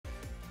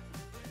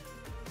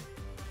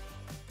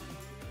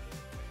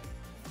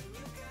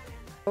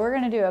We're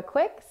going to do a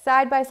quick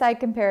side-by-side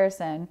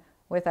comparison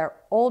with our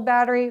old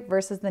battery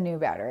versus the new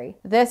battery.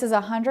 This is a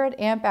 100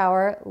 amp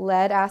hour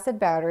lead acid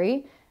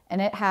battery,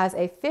 and it has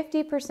a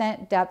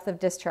 50% depth of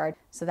discharge.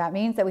 So that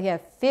means that we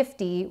have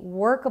 50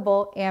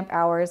 workable amp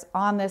hours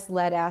on this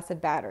lead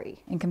acid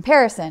battery. In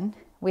comparison,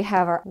 we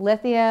have our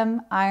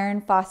lithium iron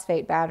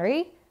phosphate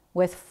battery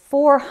with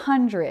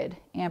 400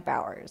 amp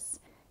hours,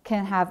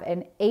 can have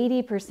an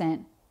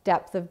 80%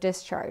 depth of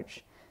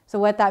discharge. So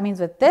what that means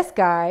with this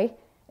guy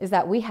is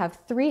that we have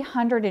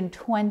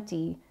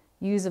 320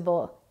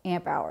 usable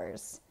amp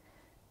hours.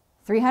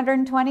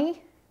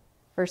 320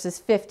 versus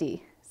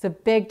 50. It's a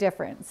big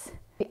difference.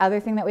 The other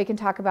thing that we can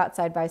talk about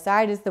side by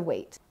side is the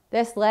weight.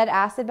 This lead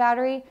acid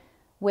battery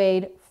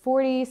weighed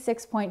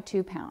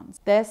 46.2 pounds.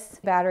 This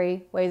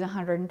battery weighs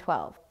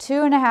 112.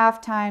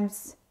 2.5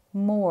 times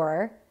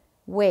more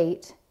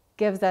weight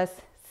gives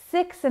us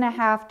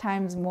 6.5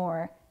 times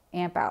more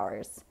amp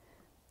hours.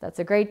 That's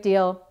a great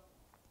deal,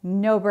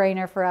 no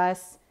brainer for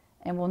us,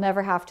 and we'll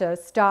never have to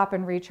stop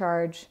and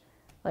recharge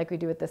like we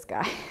do with this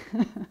guy.